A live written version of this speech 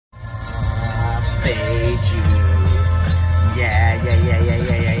fade you. Yeah, yeah, yeah, yeah,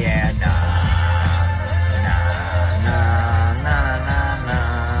 yeah, yeah, yeah. Nah, nah, nah, nah, nah,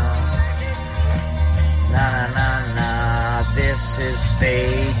 nah, nah, nah, nah. This is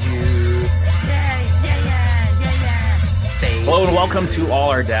fade you. Yeah, yeah, yeah, yeah, yeah. Fade Hello and you. welcome to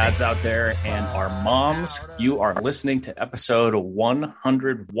all our dads out there and our moms. You are listening to episode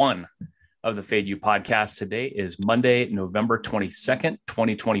 101 of the Fade You podcast. Today is Monday, November 22nd,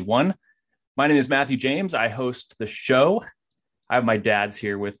 2021. My name is Matthew James. I host the show. I have my dads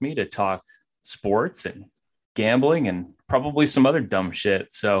here with me to talk sports and gambling and probably some other dumb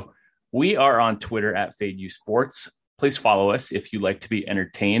shit. So we are on Twitter at Fade You Sports. Please follow us if you like to be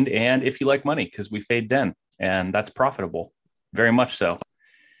entertained and if you like money, because we fade den and that's profitable. Very much so.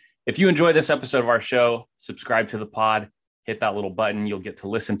 If you enjoy this episode of our show, subscribe to the pod, hit that little button. You'll get to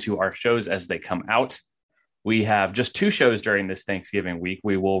listen to our shows as they come out. We have just 2 shows during this Thanksgiving week.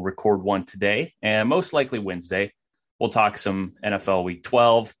 We will record one today and most likely Wednesday. We'll talk some NFL Week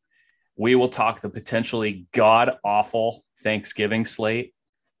 12. We will talk the potentially god-awful Thanksgiving slate.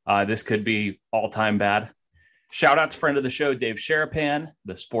 This could be all-time bad. Shout out to friend of the show, Dave Sharapan,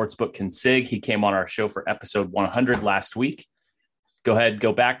 the Sportsbook Consig. He came on our show for episode 100 last week. Go ahead,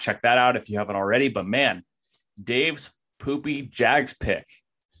 go back, check that out if you haven't already. But man, Dave's poopy Jags pick,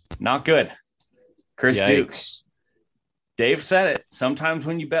 not good. Chris Yikes. Dukes. Dave said it. Sometimes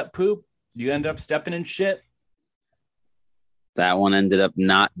when you bet poop, you end up stepping in shit. That one ended up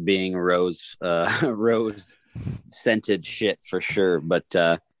not being rose scented shit for sure. But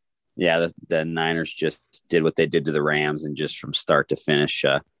yeah, the Niners just did what they did to the Rams and just from start to finish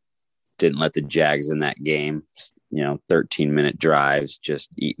didn't let the Jags in that game. 13-minute drives, just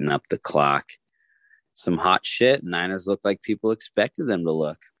eating up the clock. Some hot shit. Niners look like people expected them to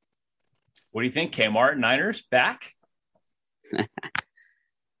look. What do you think, Kmart? Niners back?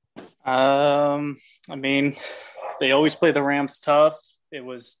 I mean, they always play the Rams tough. It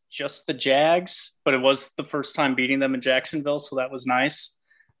was just the Jags, but it was the first time beating them in Jacksonville, so that was nice.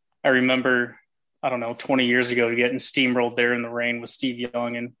 I remember, 20 years ago getting steamrolled there in the rain with Steve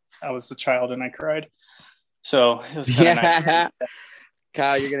Young, and I was a child and I cried. So it was kind of nice.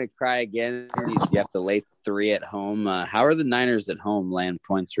 Kyle, you're going to cry again. You have to lay 3 at home. How are the Niners at home laying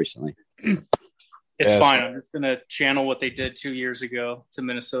points recently? It's fine. I'm just going to channel what they did 2 years ago to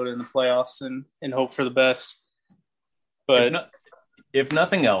Minnesota in the playoffs and hope for the best. But if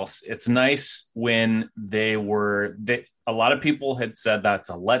nothing else, it's nice when a lot of people had said that's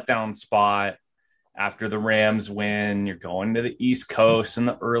a letdown spot after the Rams win. You're going to the East Coast in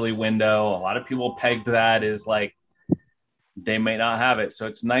the early window. A lot of people pegged that as like they may not have it. So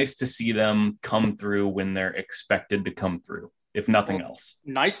it's nice to see them come through when they're expected to come through, if nothing else.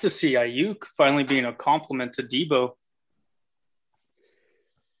 Nice to see Ayuk finally being a compliment to Debo.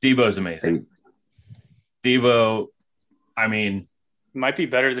 Debo's amazing. Debo, I mean, might be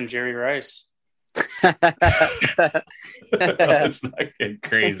better than Jerry Rice. Let's not get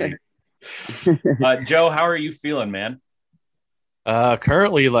crazy. Joe, how are you feeling, man?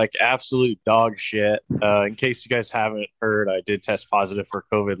 Currently like absolute dog shit. In case you guys haven't heard, I did test positive for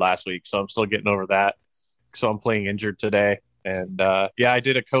COVID last week, so I'm still getting over that. So I'm playing injured today. And I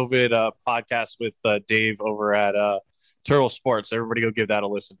did a COVID podcast with Dave over at Turtle Sports. Everybody go give that a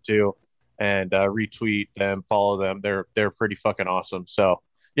listen to and retweet them, follow them. They're pretty fucking awesome. So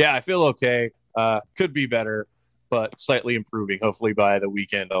yeah, I feel okay. Could be better, but slightly improving. Hopefully by the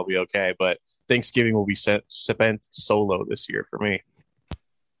weekend I'll be okay. But Thanksgiving will be spent solo this year for me.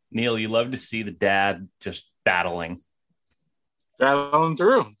 Neil, you love to see the dad just battling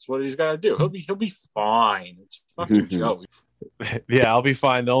through. That's what he's got to do. He'll be fine. It's fucking Joe. Yeah, I'll be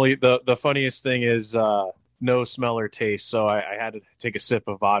fine. The funniest thing is no smell or taste. So I had to take a sip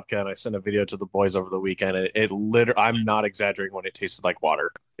of vodka and I sent a video to the boys over the weekend. It literally, I'm not exaggerating when it tasted like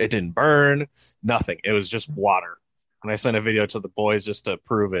water. It didn't burn, nothing. It was just water. And I sent a video to the boys just to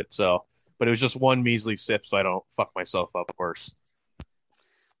prove it. So, but it was just one measly sip so I don't fuck myself up worse.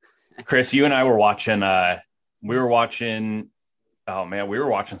 Chris, you and I were watching, we were watching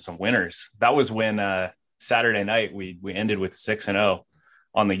some winners. That was when Saturday night we ended with 6-0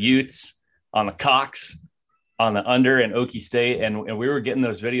 on the Utes, on the Cox, on the under in Okie State. And we were getting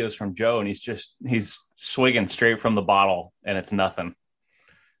those videos from Joe and he's swigging straight from the bottle and it's nothing.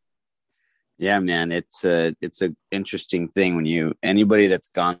 Yeah, man, it's a interesting thing when anybody that's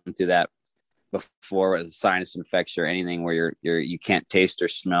gone through that before with a sinus infection or anything where you can't taste or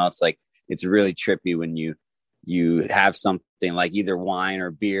smell. It's like, it's really trippy when you have something like either wine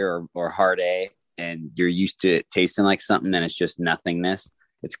or beer or hard A and you're used to it tasting like something and it's just nothingness.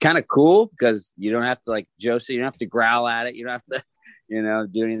 It's kind of cool because you don't have to, like Joe said, you don't have to growl at it. You don't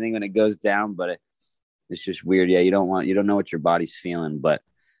do anything when it goes down, but it's just weird. Yeah, you don't know what your body's feeling. But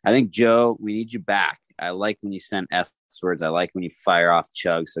I think, Joe, we need you back. I like when you send S words. I like when you fire off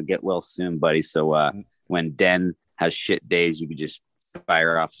Chug. So get well soon, buddy. So when Den has shit days, you could just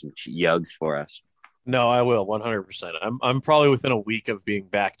fire off some yugs for us. No, I will 100%. I'm probably within a week of being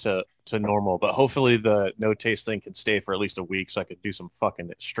back to normal, but hopefully the no taste thing can stay for at least a week so I could do some fucking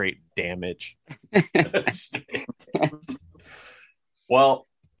straight damage. Well,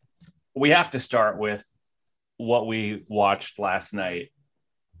 we have to start with what we watched last night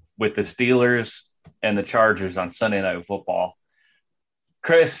with the Steelers and the Chargers on Sunday Night Football.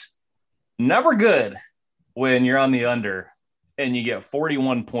 Chris, never good when you're on the under and you get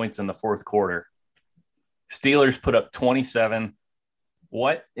 41 points in the fourth quarter. Steelers put up 27.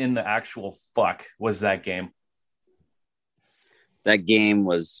 What in the actual fuck was that game? That game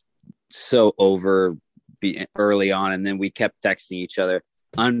was so over early on, and then we kept texting each other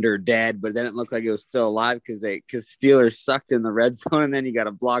under dead, but then it looked like it was still alive because Steelers sucked in the red zone, and then you got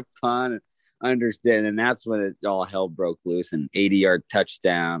a blocked punt and under dead, and that's when it all hell broke loose. An 80-yard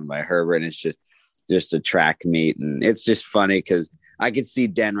touchdown by Herbert, and it's just a track meet, and it's just funny because I could see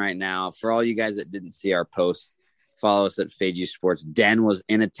Den right now. For all you guys that didn't see our post, follow us at Fade You Sports. Den was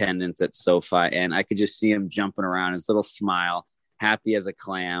in attendance at SoFi, and I could just see him jumping around, his little smile, happy as a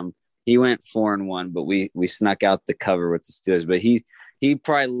clam. He went 4-1, but we snuck out the cover with the Steelers. But he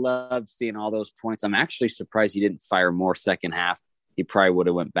probably loved seeing all those points. I'm actually surprised he didn't fire more second half. He probably would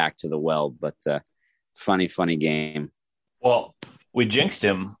have went back to the well. But funny game. Well, we jinxed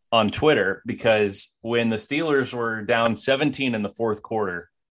him on Twitter because when the Steelers were down 17 in the fourth quarter,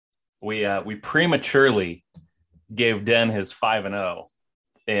 we prematurely gave Den his 5-0,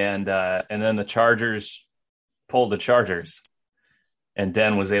 and then the Chargers pulled the Chargers, and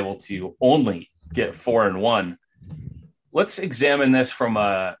Den was able to only get 4-1. Let's examine this from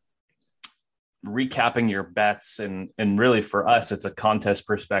recapping your bets, and really for us, it's a contest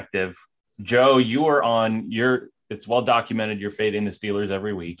perspective. Joe, you were on it's well documented. You're fading the Steelers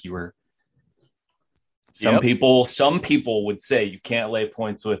every week. You were. Some people would say you can't lay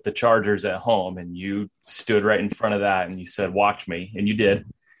points with the Chargers at home, and you stood right in front of that and you said, "Watch me," and you did.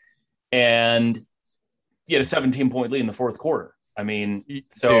 And you had a 17-point lead in the fourth quarter. I mean,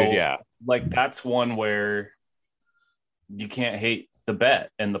 so dude, yeah, like that's one where you can't hate the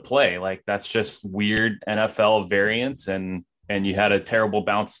bet and the play. Like that's just weird NFL variance, and you had a terrible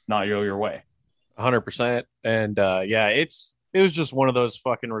bounce not go your way. 100%. And it was just one of those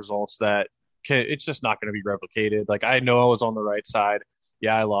fucking results that it's just not going to be replicated. Like I know I was on the right side.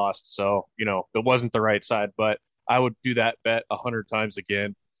 Yeah, I lost. So, it wasn't the right side, but I would do that bet 100 times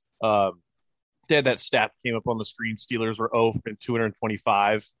again. They had that stat that came up on the screen. Steelers were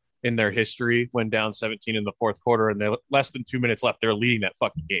 0-225 in their history when down 17 in the fourth quarter, and they less than 2 minutes left. They're leading that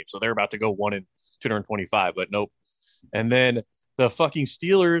fucking game. So they're about to go 1-225, but nope. And then the fucking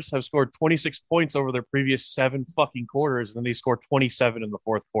Steelers have scored 26 points over their previous 7 fucking quarters, and then they scored 27 in the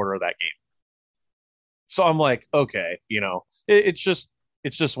fourth quarter of that game. So I'm like, okay, it's just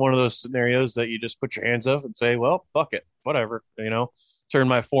one of those scenarios that you just put your hands up and say, well, fuck it, whatever, turn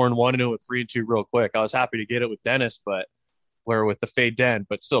my 4-1 into a 3-2 real quick. I was happy to get it with Dennis, but where with the fade Den,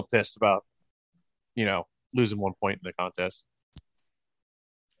 but still pissed about, losing 1 point in the contest.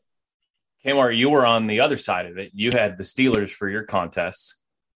 Kmart, you were on the other side of it. You had the Steelers for your contest.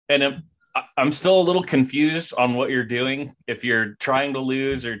 And I'm still a little confused on what you're doing. If you're trying to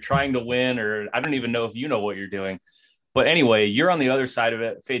lose or trying to win, or I don't even know if you know what you're doing. But anyway, you're on the other side of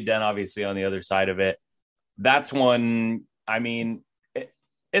it. Fade Den, obviously, on the other side of it. That's one, I mean,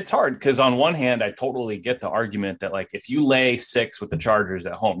 it's hard because on one hand, I totally get the argument that, like, if you lay 6 with the Chargers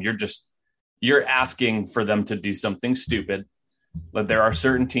at home, you're asking for them to do something stupid. But there are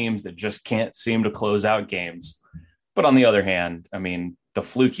certain teams that just can't seem to close out games. But on the other hand, I mean, the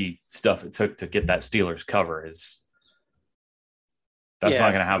fluky stuff it took to get that Steelers cover that's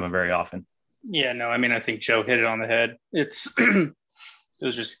not going to happen very often. Yeah, no, I mean, I think Joe hit it on the head. It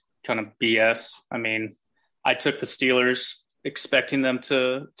was just kind of BS. I mean, I took the Steelers expecting them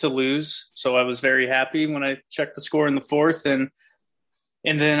to lose. So I was very happy when I checked the score in the fourth. And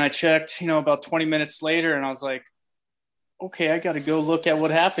then I checked, about 20 minutes later, and I was like, okay, I got to go look at what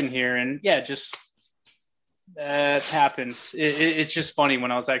happened here. And yeah, just that happens. It's just funny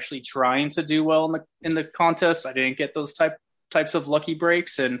when I was actually trying to do well in the contest, I didn't get those types of lucky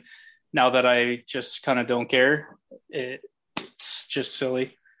breaks. And now that I just kind of don't care, it's just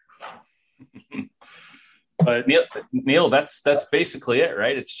silly. But Neil, that's basically it,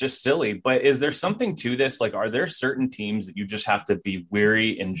 right? It's just silly. But is there something to this? Like, are there certain teams that you just have to be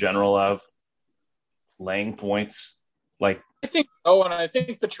wary in general of laying points? Like, I think, and I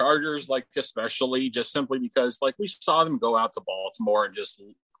think the Chargers, like, especially just simply because, like, we saw them go out to Baltimore and just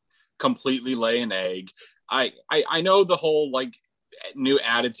completely lay an egg. I know the whole, like, new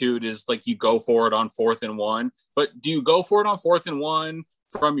attitude is, like, you go for it on 4th and 1, but do you go for it on 4th and 1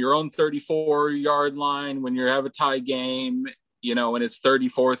 from your own 34-yard line when you have a tie game, and it's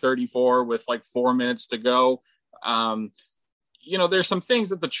 34-34 with, like, 4 minutes to go? There's some things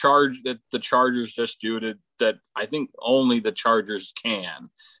that the Chargers just do that I think only the Chargers can,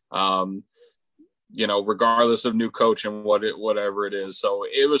 regardless of new coach and whatever it is. So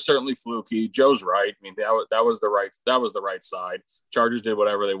it was certainly fluky. Joe's right. I mean, that was the right side. Chargers did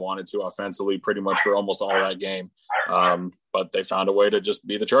whatever they wanted to offensively pretty much for almost all that game. But they found a way to just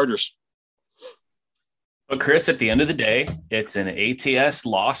be the Chargers. But Chris, at the end of the day, it's an ATS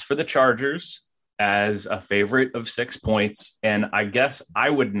loss for the Chargers as a favorite of 6 points. And I guess I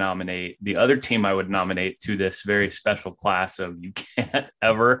would nominate the other team I would nominate to this very special class of you can't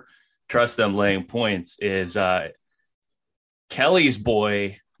ever trust them laying points is Kelly's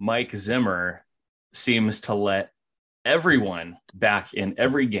boy, Mike Zimmer, seems to let everyone back in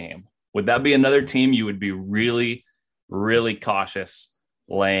every game. Would that be another team you would be really, really cautious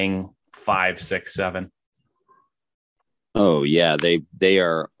laying 5, 6, 7? Oh yeah, they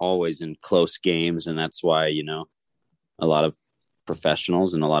are always in close games, and that's why a lot of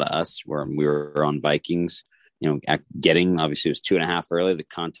professionals and a lot of us where we were on Vikings, getting obviously it was 2.5 early. The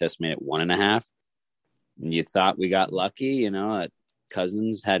contest made it 1.5, and you thought we got lucky.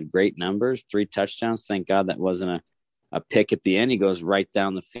 Cousins had great numbers, 3 touchdowns. Thank God that wasn't a pick at the end. He goes right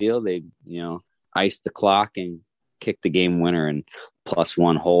down the field. They iced the clock and kicked the game winner, and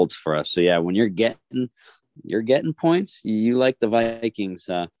 +1 holds for us. So yeah, when you're getting points, you like the Vikings,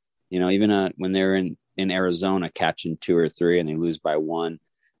 even when they're in Arizona catching 2 or 3 and they lose by 1,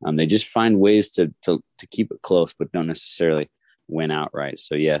 they just find ways to keep it close, but don't necessarily win outright.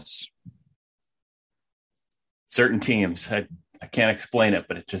 So yes. Certain teams, I can't explain it,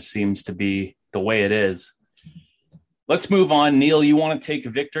 but it just seems to be the way it is. Let's move on. Neil, you want to take a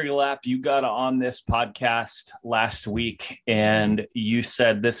victory lap? You got on this podcast last week and you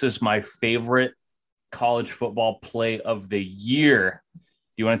said, this is my favorite college football play of the year. Do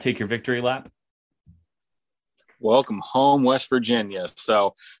you want to take your victory lap? Welcome home, West Virginia.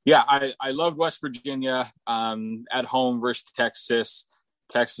 So yeah, I loved West Virginia at home versus Texas.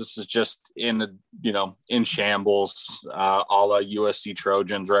 Texas is just in shambles, a la USC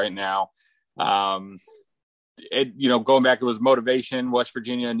Trojans right now. Going back, it was motivation. West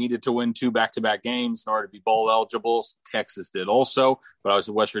Virginia needed to win 2 back-to-back games in order to be bowl eligible. Texas did also, but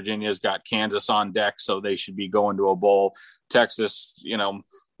obviously West Virginia's got Kansas on deck, so they should be going to a bowl. Texas,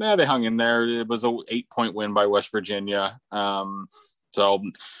 they hung in there. It was a 8-point win by West Virginia. So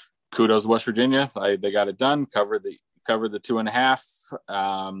kudos to West Virginia. They got it done. Covered the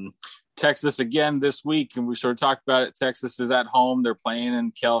 2.5. Texas again this week, and we sort of talked about it. Texas is at home. They're playing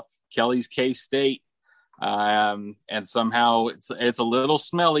in Kelly's K-State. And somehow it's a little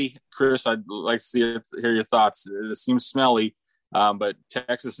smelly. Chris, I'd like to hear your thoughts. It seems smelly, but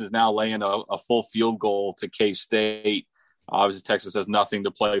Texas is now laying a full field goal to K-State. Obviously, Texas has nothing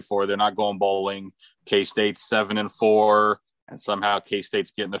to play for. They're not going bowling. K-State's 7-4, and somehow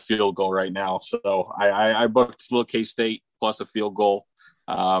K-State's getting a field goal right now. So I booked little K-State plus a field goal.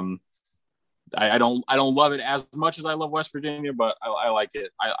 I don't love it as much as I love West Virginia, but I like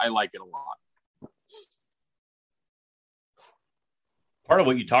it. I like it a lot. Part of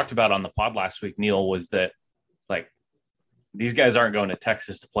what you talked about on the pod last week, Neil, was that these guys aren't going to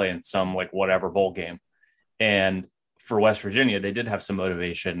Texas to play in some whatever bowl game. And for West Virginia, they did have some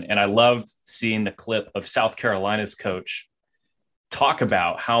motivation. And I loved seeing the clip of South Carolina's coach talk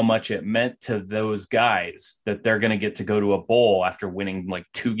about how much it meant to those guys that they're going to get to go to a bowl after winning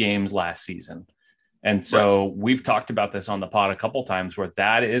 2 games last season. And so We've talked about this on the pod a couple times where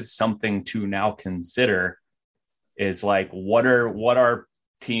that is something to now consider is what are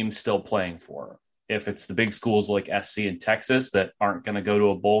teams still playing for? If it's the big schools like SC and Texas that aren't going to go to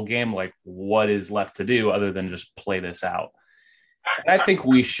a bowl game, what is left to do other than just play this out? And I think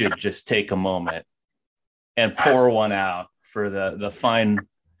we should just take a moment and pour one out for the fine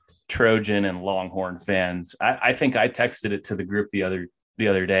Trojan and Longhorn fans. I think I texted it to the group the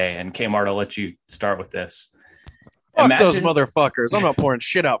other day, and Kmart, I'll let you start with this. Fuck those motherfuckers. I'm not pouring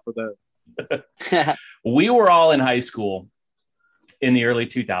shit out for them. We were all in high school in the early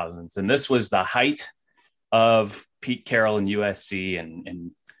 2000s, and this was the height of Pete Carroll and USC,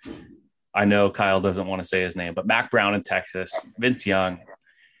 and I know Kyle doesn't want to say his name, but Mac Brown in Texas, Vince Young.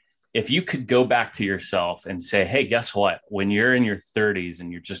 If you could go back to yourself and say, hey, guess what? When you're in your 30s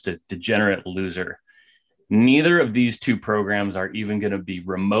and you're just a degenerate loser, neither of these two programs are even going to be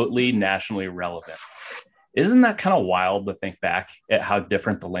remotely nationally relevant. Isn't that kind of wild to think back at how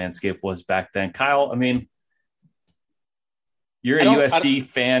different the landscape was back then? Kyle, I mean, you're a USC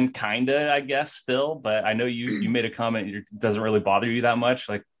fan, kind of, I guess, still, but I know you made a comment. It doesn't really bother you that much.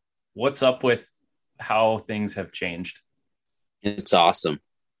 Like, what's up with how things have changed? It's awesome.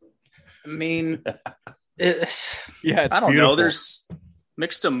 I mean, It's I don't beautiful. know. There's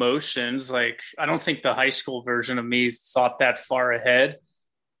mixed emotions. Like, I don't think the high school version of me thought that far ahead,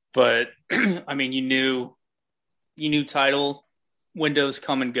 but I mean, you knew title windows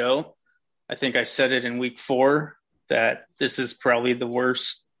come and go. I think I said it in week 4 that this is probably the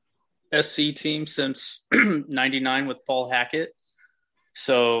worst SC team since 99 with Paul Hackett.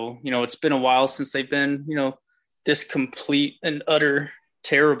 So, it's been a while since they've been, this complete and utter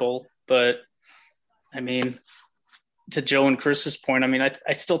terrible. But I mean, to Joe and Chris's point, I mean,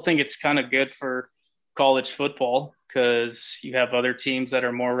 I still think it's kind of good for college football because you have other teams that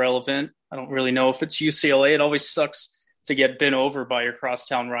are more relevant. I don't really know if it's UCLA. It always sucks to get bent over by your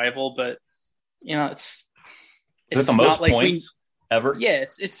crosstown rival, but it's the most points ever. Yeah,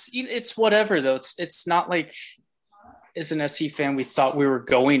 it's whatever though. It's not like as an SC fan we thought we were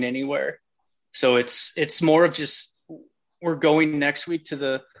going anywhere. So it's more of just we're going next week to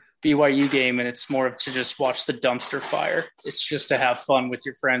the BYU game, and it's more of to just watch the dumpster fire. It's just to have fun with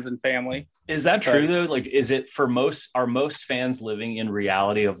your friends and family. Is that true though? Like, is it for are most fans living in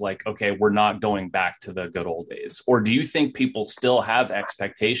reality of like, okay, we're not going back to the good old days? Or do you think people still have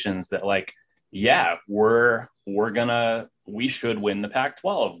expectations that like, yeah, we should win the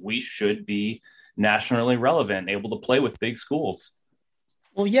Pac-12. We should be nationally relevant, able to play with big schools?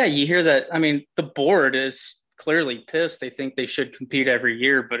 Well, yeah, you hear that. I mean, the board is clearly pissed. They think they should compete every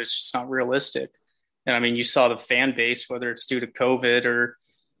year, but it's just not realistic. And I mean, you saw the fan base, whether it's due to COVID or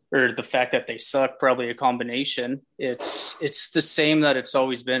the fact that they suck, probably a combination. It's the same that it's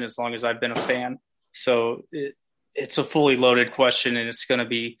always been as long as I've been a fan. So it's a fully loaded question, and it's going to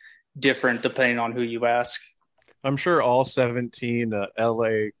be different depending on who you ask. I'm sure all 17 LA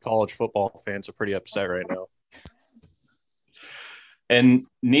college football fans are pretty upset right now. And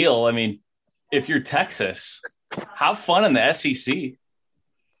Neil, I mean, if you're Texas, have fun in the SEC.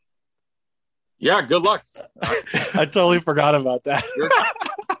 Yeah, good luck. I totally forgot about that.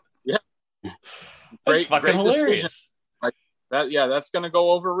 Yeah, That's fucking hilarious. Like that, yeah, that's going to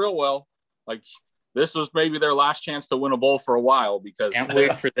go over real well. Like this was maybe their last chance to win a bowl for a while because Can't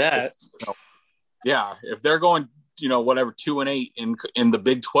wait for that. Yeah, if they're going, 2-8 in the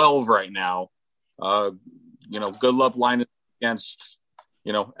Big 12 right now, good luck lining against,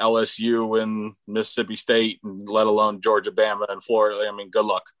 LSU and Mississippi State, and let alone Georgia, Bama, and Florida. I mean, good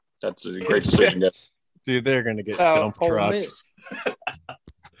luck. That's a great decision. Dude, they're going to get dump trucks.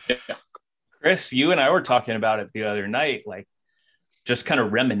 Yeah. Chris, you and I were talking about it the other night, like just kind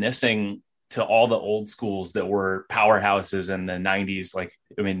of reminiscing to all the old schools that were powerhouses in the 90s. Like,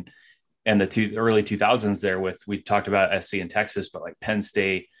 I mean, and the early 2000s there we talked about SC in Texas, but like Penn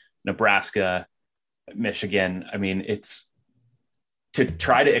State, Nebraska, Michigan. I mean, it's to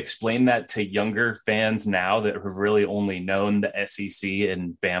try to explain that to younger fans now that have really only known the SEC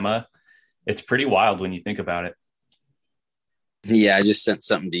and Bama. It's pretty wild when you think about it. Yeah, I just sent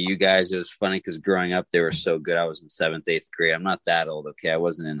something to you guys. It was funny because growing up, they were so good. I was in 7th, 8th grade. I'm not that old, okay? I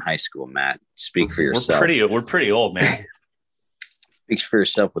wasn't in high school, Matt. Speak for yourself. We're pretty old, man. Speaks for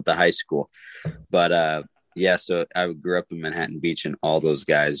yourself with the high school. But, yeah, so I grew up in Manhattan Beach, and all those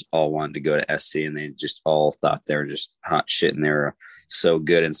guys all wanted to go to SC, and they just all thought they were just hot shit, and they were so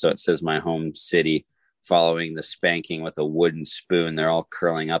good. And so it says my home city following the spanking with a wooden spoon. They're all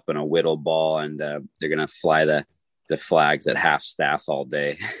curling up in a whittle ball, and they're going to fly the flags at half staff all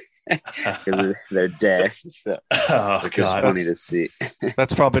day. They're dead. So it's just funny to see.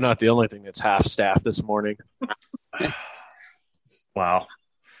 That's probably not the only thing that's half staff this morning. Wow.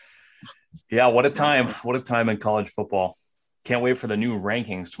 Yeah, what a time. What a time in college football. Can't wait for the new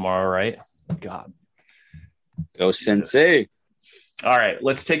rankings tomorrow, right? God. Go Sensei. All right,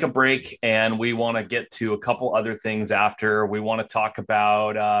 let's take a break, and we want to get to a couple other things after. We want to talk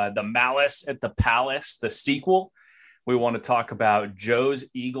about The Malice at the Palace, the sequel. We want to talk about Joe's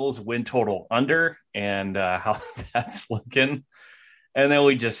Eagles win total under and how that's looking. And then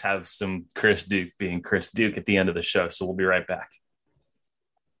we just have some Chris Duke being Chris Duke at the end of the show. So we'll be right back.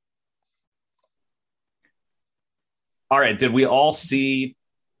 All right. Did we all see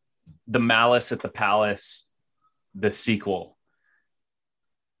The Malice at the Palace, the sequel?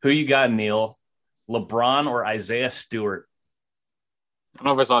 Who you got, Neil? LeBron or Isaiah Stewart? I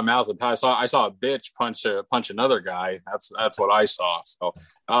don't know if I saw a mouse. I saw a bitch punch another guy. That's what I saw. So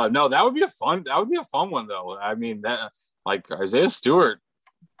no, that would be a fun one though. I mean, that like Isaiah Stewart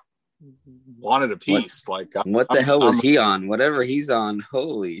wanted a piece. What the hell was he on? Whatever he's on,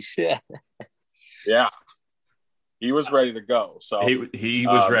 holy shit. Yeah. He was ready to go. So he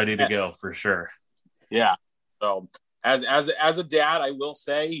was ready to go for sure. Yeah. So as a dad, I will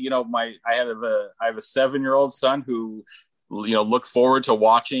say, you know, I have a 7-year-old son who, you know, look forward to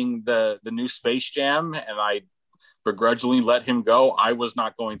watching the new Space Jam, and I begrudgingly let him go. I was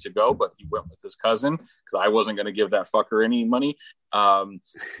not going to go, but he went with his cousin because I wasn't going to give that fucker any money.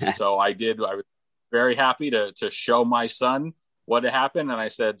 So I did. I was very happy to show my son what had happened, and I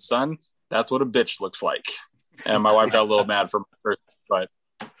said, "Son, that's what a bitch looks like." And my wife got a little mad for my first, but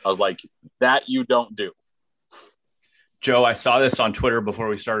I was like, "That you don't do." Joe, I saw this on Twitter before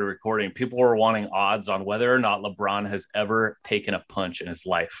we started recording. People were wanting odds on whether or not LeBron has ever taken a punch in his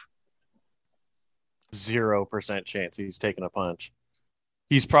life. 0% chance he's taken a punch.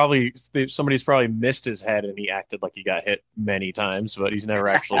 Somebody's probably missed his head and he acted like he got hit many times, but he's never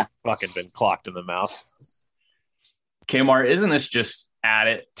actually fucking been clocked in the mouth. Kmart, isn't this just add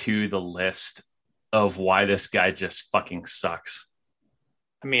it to the list of why this guy just fucking sucks?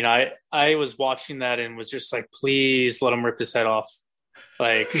 I mean, I was watching that and was just like, please let him rip his head off.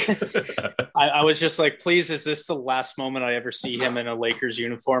 Like, I was just like, please, is this the last moment I ever see him in a Lakers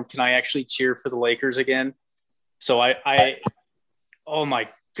uniform? Can I actually cheer for the Lakers again? So oh my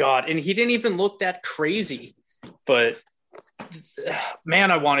God. And he didn't even look that crazy, but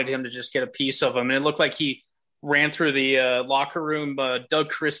man, I wanted him to just get a piece of him. And it looked like he ran through the locker room, Doug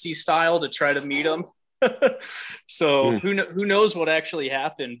Christie style, to try to meet him. So who knows what actually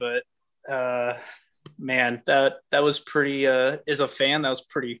happened, but man, that was pretty as a fan, that was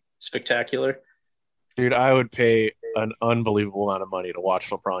pretty spectacular. Dude, I would pay an unbelievable amount of money to watch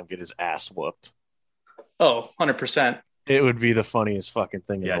LeBron get his ass whooped. Oh, 100%. It would be the funniest fucking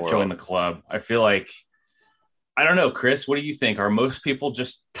thing in the world. Join the club. I feel like, I don't know, Chris, what do you think? Are most people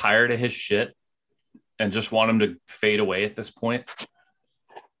just tired of his shit and just want him to fade away at this point?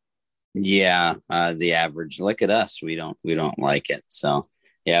 Yeah, the average. Look at us. We don't like it. So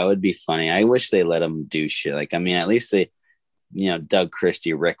yeah, it would be funny. I wish they let him do shit. Like, I mean, at least they, you know, Doug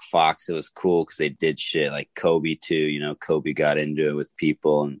Christie, Rick Fox, it was cool because they did shit. Like Kobe too. You know, Kobe got into it with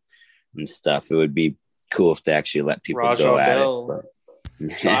people and stuff. It would be cool if they actually let people Rajah go Bell, at it.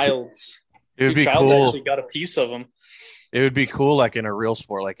 But Childs. It would be Childs cool. actually got a piece of him. It would be cool, like in a real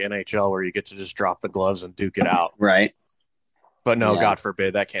sport, like NHL, where you get to just drop the gloves and duke it out. Right. But no, Yeah. God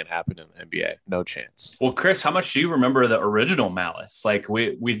forbid, that can't happen in the NBA. No chance. Well, Chris, how much do you remember the original Malice? Like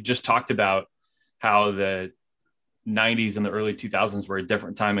we just talked about how the 90s and the early 2000s were a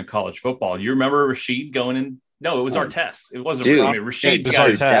different time in college football. You remember Rashid going in? No, it was Artest. It wasn't. Dude, I mean, Rashid's it got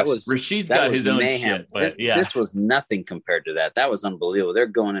was his, Artest. Rashid's that got was his own mayhem. shit, but yeah, This was nothing compared to that. That was unbelievable. They're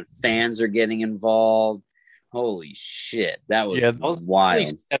going and fans are getting involved. Holy shit. That was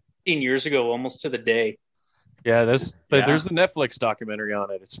wild. 17 years ago, almost to the day. Yeah, there's the Netflix documentary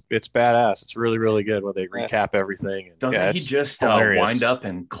on it. It's badass. It's really, really good when they recap everything. And, doesn't he just wind up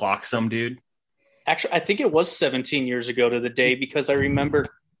and clock some dude? Actually, I think it was 17 years ago to the day, because I remember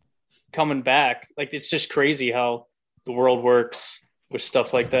coming back. Like, it's just crazy how the world works with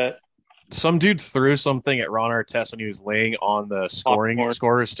stuff like that. Some dude threw something at Ron Artest when he was laying on the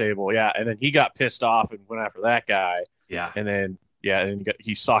scorer's table. Yeah, and then he got pissed off and went after that guy. Yeah, and then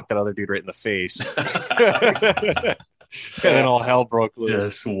he socked that other dude right in the face. And then all hell broke loose.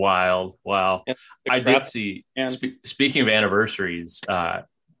 Just wild. Wow. I did see, speaking of anniversaries, I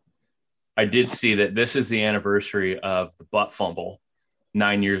did see that this is the anniversary of the butt fumble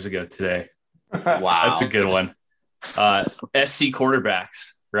 9 years ago today. Wow. That's a good one. SC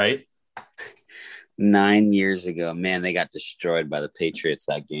quarterbacks, right? 9 years ago, man, they got destroyed by the Patriots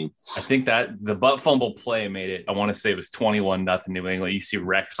that game. I think that the butt fumble play made it. I want to say it was 21-0 New England. You see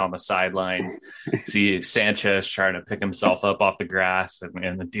Rex on the sideline, see Sanchez trying to pick himself up off the grass,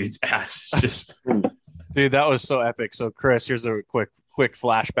 and the dude's ass just. Dude, that was so epic. So, Chris, here's a quick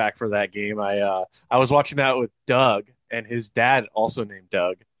flashback for that game. I was watching that with Doug and his dad, also named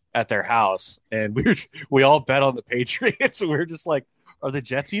Doug, at their house, and we all bet on the Patriots. And we were just like, are the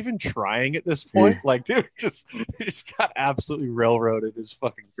Jets even trying at this point? Like, they just got absolutely railroaded. It was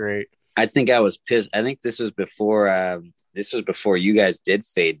fucking great. I think I was pissed. I think this was before you guys did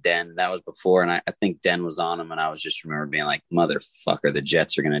fade Den. That was before, and I think Den was on him, and I was just remember being like, motherfucker, the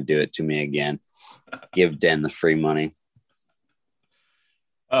Jets are going to do it to me again. Give Den the free money.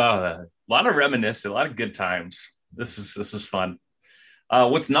 A lot of reminiscing, a lot of good times. This is fun.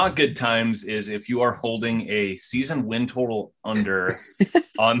 What's not good times is if you are holding a season win total under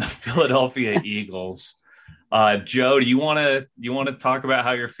on the Philadelphia Eagles. Joe, do you want to talk about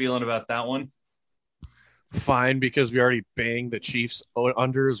how you're feeling about that one? Fine, because we already banged the Chiefs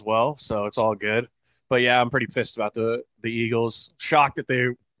under as well, so it's all good. But yeah, I'm pretty pissed about the Eagles. Shocked that they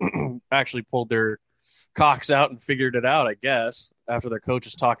actually pulled their cocks out and figured it out, I guess, after their coach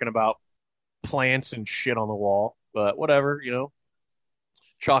is talking about plants and shit on the wall. But whatever,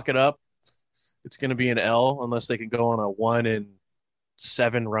 chalk it up. It's going to be an L unless they can go on a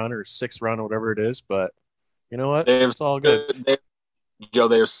 1-7 run or 6 run or whatever it is. But you know what? It's all good. Joe,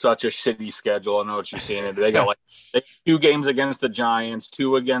 they have such a shitty schedule. I know what you're seeing. They got they 2 games against the Giants,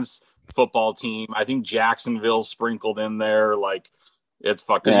 2 against football team. I think Jacksonville sprinkled in there. It's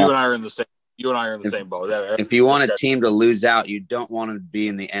fucked. Because you and I are in the same. You and I are in the same boat. If you want a team to lose out, you don't want to be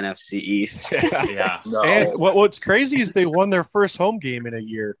in the NFC East. Yeah. No. And what's crazy is they won their first home game in a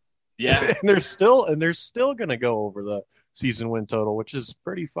year. Yeah. And they're still going to go over the season win total, which is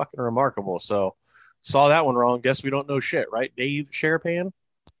pretty fucking remarkable. So saw that one wrong. Guess we don't know shit, right, Dave Sharapan?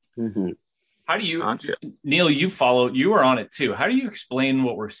 Mm-hmm. How do you, Neil, you were on it too. How do you explain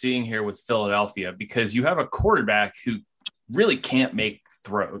what we're seeing here with Philadelphia? Because you have a quarterback who really can't make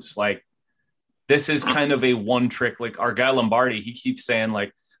throws. This is kind of a one trick. Our guy Lombardi, he keeps saying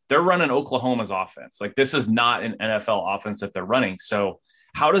they're running Oklahoma's offense. This is not an NFL offense that they're running. So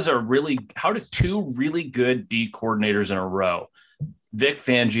how do 2 really good D coordinators in a row, Vic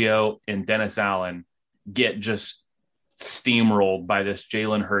Fangio and Dennis Allen, get just steamrolled by this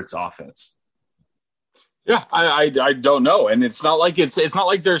Jalen Hurts offense? Yeah, I don't know, and it's not like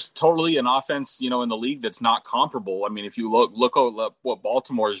there's totally an offense in the league that's not comparable. I mean, if you look at what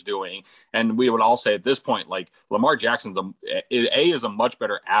Baltimore is doing, and we would all say at this point, Lamar Jackson's is a much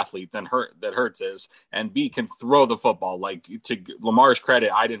better athlete than Hurts is, and B, can throw the football. To Lamar's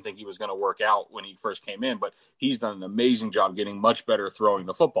credit, I didn't think he was going to work out when he first came in, but he's done an amazing job getting much better throwing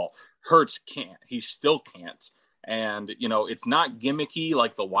the football. Hurts can't. He still can't. And, it's not gimmicky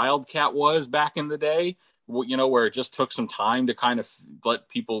like the Wildcat was back in the day, where it just took some time to kind of let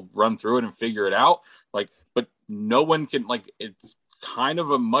people run through it and figure it out. But no one can, it's kind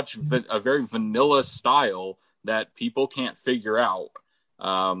of a very vanilla style that people can't figure out.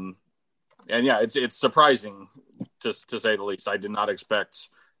 And yeah, it's surprising to say the least. I did not expect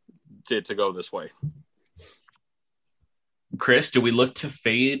it to go this way. Chris, do we look to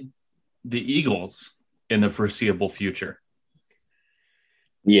fade the Eagles in the foreseeable future?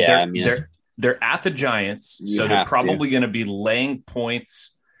 Yeah, they're at the Giants, so they're probably going to be laying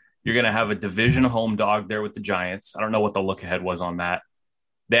points. You're going to have a division home dog there with the Giants. I don't know what the look ahead was on that.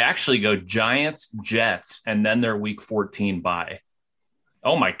 They actually go Giants, Jets, and then their week 14 bye.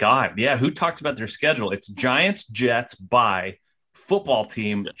 Oh my God. Yeah. Who talked about their schedule? It's Giants, Jets, bye, football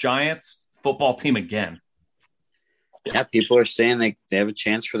team, Giants, football team again. Yeah, people are saying they have a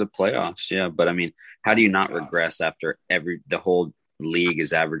chance for the playoffs. Yeah, but I mean, how do you not regress after the whole league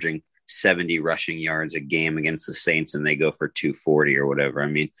is averaging 70 rushing yards a game against the Saints and they go for 240 or whatever? I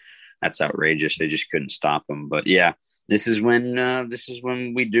mean, that's outrageous. They just couldn't stop them. But yeah, this is when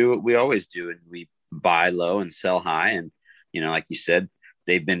we do what we always do, and we buy low and sell high. And like you said,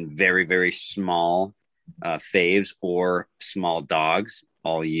 they've been very, very small faves or small dogs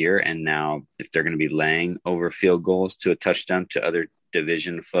all year. And now if they're going to be laying over field goals to a touchdown to other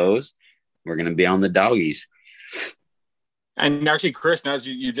division foes, we're going to be on the doggies. And actually, Chris, now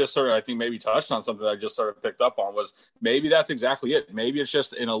you just sort of, I think, maybe touched on something that I just sort of picked up on, was maybe that's exactly it. Maybe it's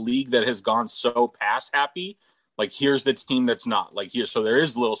just in a league that has gone so pass happy, here's the team that's not here. So there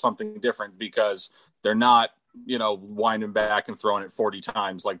is a little something different because they're not, winding back and throwing it 40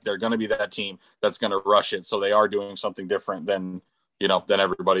 times. They're going to be that team that's going to rush it. So they are doing something different than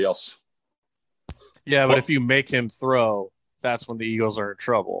everybody else. Yeah, but if you make him throw, that's when the Eagles are in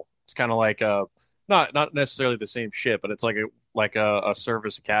trouble. It's kind of like not necessarily the same shit, but it's like a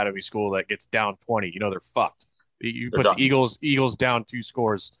service academy school that gets down 20. They're fucked. You put the Eagles down 2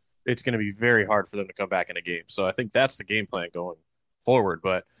 scores, it's going to be very hard for them to come back in a game. So I think that's the game plan going forward.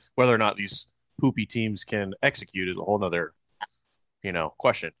 But whether or not these poopy teams can execute is a whole nother,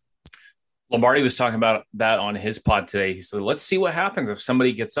 question. Lombardi was talking about that on his pod today. He said, let's see what happens if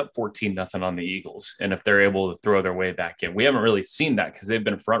somebody gets up 14-0 on the Eagles and if they're able to throw their way back in. We haven't really seen that because they've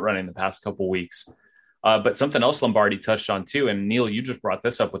been front running the past couple of weeks. But something else Lombardi touched on too, and Neil, you just brought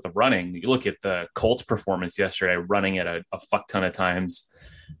this up with the running. You look at the Colts performance yesterday, running it a fuck ton of times,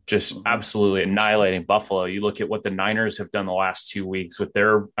 just absolutely annihilating Buffalo. You look at what the Niners have done the last 2 weeks with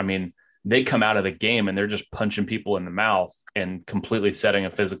they come out of the game and they're just punching people in the mouth and completely setting a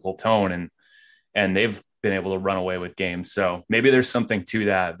physical tone. And they've been able to run away with games. So maybe there's something to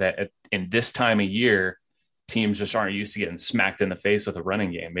that in this time of year, teams just aren't used to getting smacked in the face with a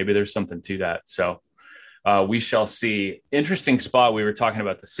running game. Maybe there's something to that. So we shall see. Interesting spot. We were talking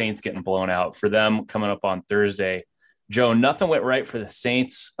about the Saints getting blown out. For them coming up on Thursday, Joe, nothing went right for the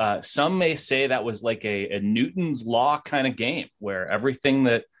Saints. Some may say that was like a Newton's Law kind of game where everything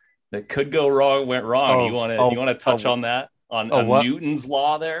that could go wrong went wrong. You want to touch on that? On Newton's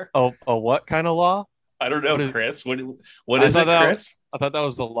Law there? What kind of law? I don't know, Chris. What is it, Chris? I thought that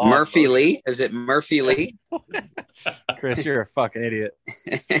was the law. Murphy Lee? Is it Murphy Lee? Chris, you're a fucking idiot.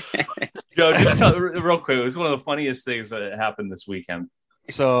 Joe, just tell real quick. It was one of the funniest things that happened this weekend.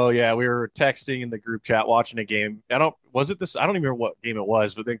 So yeah, we were texting in the group chat, watching a game. I don't even remember what game it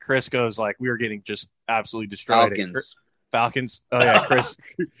was, but then Chris goes like, we were getting just absolutely destroyed. Falcons. Oh yeah,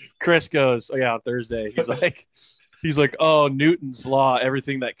 Chris goes, oh yeah, on Thursday. He's like, oh, Newton's Law,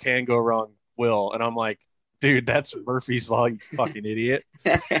 everything that can go wrong will. And I'm like, dude, that's Murphy's Law, you fucking idiot.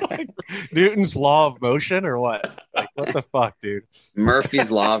 Like, Newton's Law of motion or what? Like, what the fuck, dude?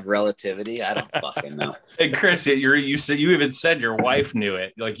 Murphy's Law of relativity? I don't fucking know. And Chris, you even said your wife knew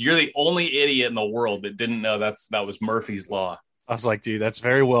it. Like, you're the only idiot in the world that didn't know that was Murphy's Law. I was like, dude, that's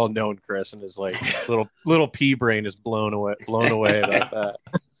very well known, Chris, and his like little pea brain is blown away about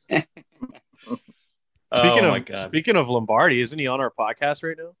that. Speaking of Lombardi, isn't he on our podcast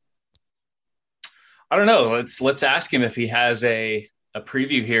right now? I don't know. Let's ask him if he has a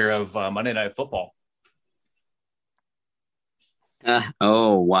preview here of Monday Night Football.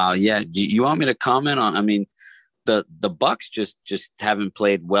 Oh wow, yeah. Do you want me to comment on? I mean, the Bucks just haven't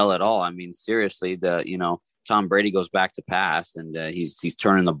played well at all. I mean, seriously, Tom Brady goes back to pass, and he's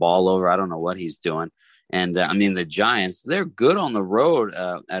turning the ball over. I don't know what he's doing. And I mean, the Giants, they're good on the road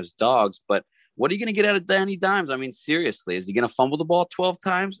as dogs, but what are you going to get out of Danny Dimes? I mean, seriously, is he going to fumble the ball 12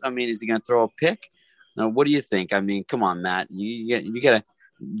 times? I mean, is he going to throw a pick? Now, what do you think? I mean, come on, Matt. You got to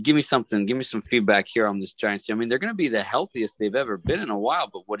give me something. Give me some feedback here on this Giants team. I mean, they're going to be the healthiest they've ever been in a while,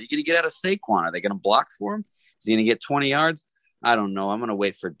 but what are you going to get out of Saquon? Are they going to block for him? Is he going to get 20 yards? I don't know. I'm going to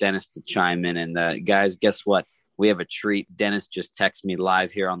wait for Dennis to chime in. And guys, guess what? We have a treat. Dennis just texted me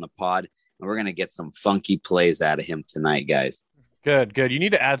live here on the pod, and we're going to get some funky plays out of him tonight, guys. Good. You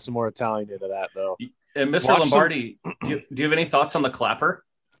need to add some more Italian into that, though. And Mr. Lombardi, do you have any thoughts on the clapper?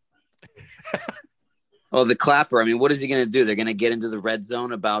 Oh, the clapper. I mean, what is he going to do? They're going to get into the red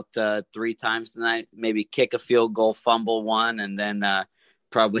zone about 3 times tonight, maybe kick a field goal, fumble one, and then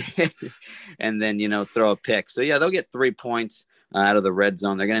probably and then, throw a pick. So, yeah, they'll get 3 points out of the red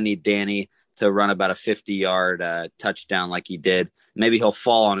zone. They're going to need Danny to run about a 50-yard touchdown like he did. Maybe he'll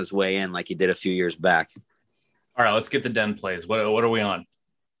fall on his way in like he did a few years back. All right, let's get the Den plays. What are we on?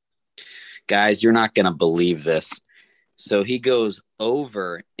 Guys, you're not going to believe this. So he goes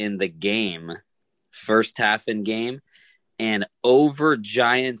over in the game, first half in game, and over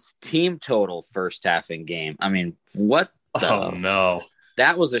Giants team total first half in game. I mean, what the? Oh, no.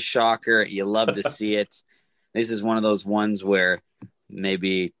 That was a shocker. You love to see it. This is one of those ones where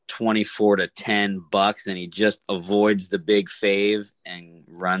maybe 24-10 Bucks, and he just avoids the big fave and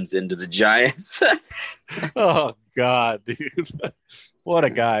runs into the Giants. Oh God, dude. What a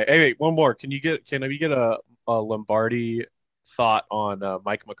guy. Hey, wait, one more. Can we get a Lombardi thought on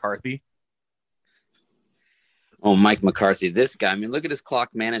Mike McCarthy? Oh, Mike McCarthy, this guy. I mean, look at his clock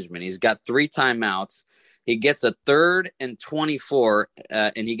management. He's got 3 timeouts. He gets a 3rd and 24,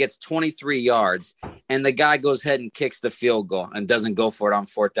 and he gets 23 yards. And the guy goes ahead and kicks the field goal and doesn't go for it on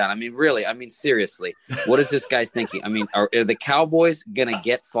 4th down. I mean, really, seriously, what is this guy thinking? I mean, are the Cowboys going to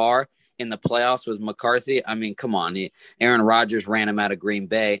get far in the playoffs with McCarthy? I mean, come on. Aaron Rodgers ran him out of Green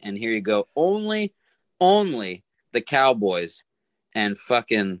Bay, and here you go. Only the Cowboys and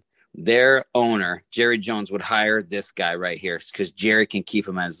fucking their owner, Jerry Jones, would hire this guy right here because Jerry can keep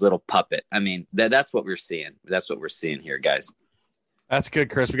him as little puppet. I mean, that's what we're seeing. That's what we're seeing here, guys. That's good,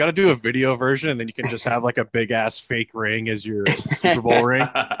 Chris. We got to do a video version, and then you can just have like a big ass fake ring as your Super Bowl ring.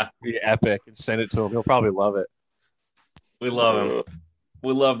 Be epic, and send it to him. He'll probably love it. We love him.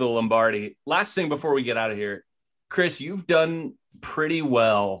 We love the Lombardi. Last thing before we get out of here, Chris, you've done pretty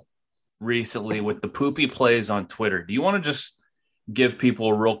well recently with the poopy plays on Twitter. Do you want to just give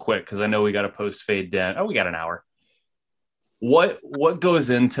people real quick, because I know we got to post Fade Den. Oh, we got an hour. What goes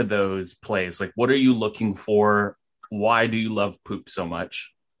into those plays? Like, what are you looking for? Why do you love poop so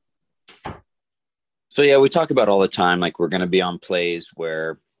much? So, yeah, we talk about all the time, like we're going to be on plays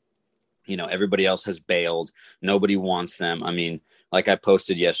where, everybody else has bailed. Nobody wants them. I mean, like I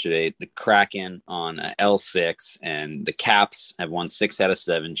posted yesterday, the Kraken on L6 and the Caps have won 6 out of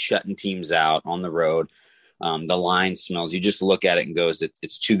 7, shutting teams out on the road. The line smells. You just look at it and goes,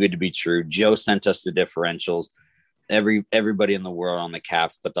 it's too good to be true. Joe sent us the differentials. Everybody in the world on the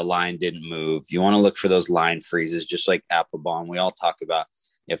caps, but the line didn't move. You want to look for those line freezes, just like Applebaum. We all talk about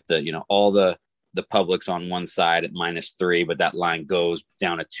if all the public's on one side at -3, but that line goes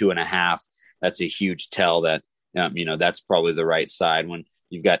down to 2.5. That's a huge tell that, that's probably the right side when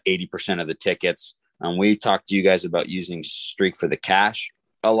you've got 80% of the tickets. We talked to you guys about using Streak for the cash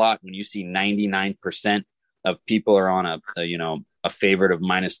a lot. When you see 99% of people are on a favorite of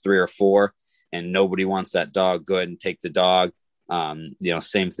 -3 or 4, and nobody wants that dog, go ahead and take the dog.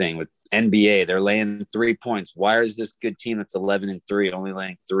 Same thing with NBA. They're laying 3 points. Why is this good team that's 11-3 only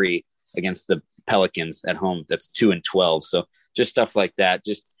laying 3 against the Pelicans at home? That's 2-12. So just stuff like that.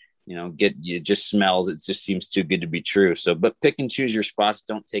 Just, it just smells. It just seems too good to be true. So, but pick and choose your spots.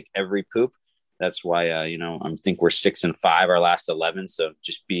 Don't take every poop. That's why, I think we're 6-5 our last 11. So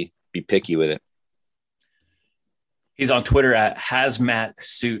just be picky with it. He's on Twitter at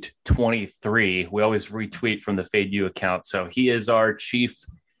HazmatSuit23. We always retweet from the Fade U account. So he is our chief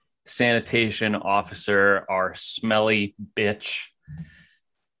sanitation officer, our smelly bitch.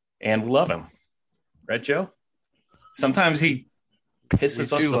 And we love him. Right, Joe? Sometimes he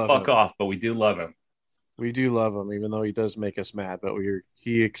pisses us the fuck off, but we do love him. We do love him, even though he does make us mad. But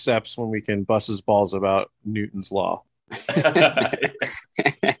he accepts when we can bust his balls about Newton's law.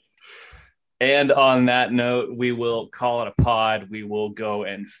 And on that note, we will call it a pod. We will go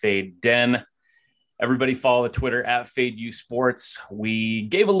and fade Den. Everybody follow the Twitter at Fade U Sports. We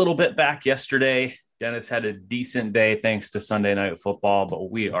gave a little bit back yesterday. Dennis had a decent day thanks to Sunday Night Football, but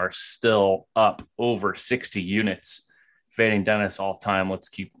we are still up over 60 units. Fading Dennis all time. Let's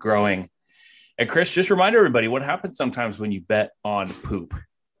keep growing. And Chris, just remind everybody what happens sometimes when you bet on poop.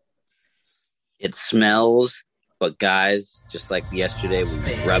 It smells. But guys, just like yesterday, we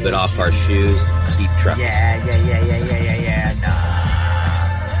rub it off our shoes, keep trucking. Yeah.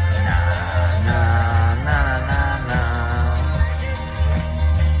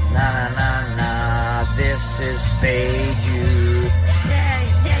 Nah. This is Fade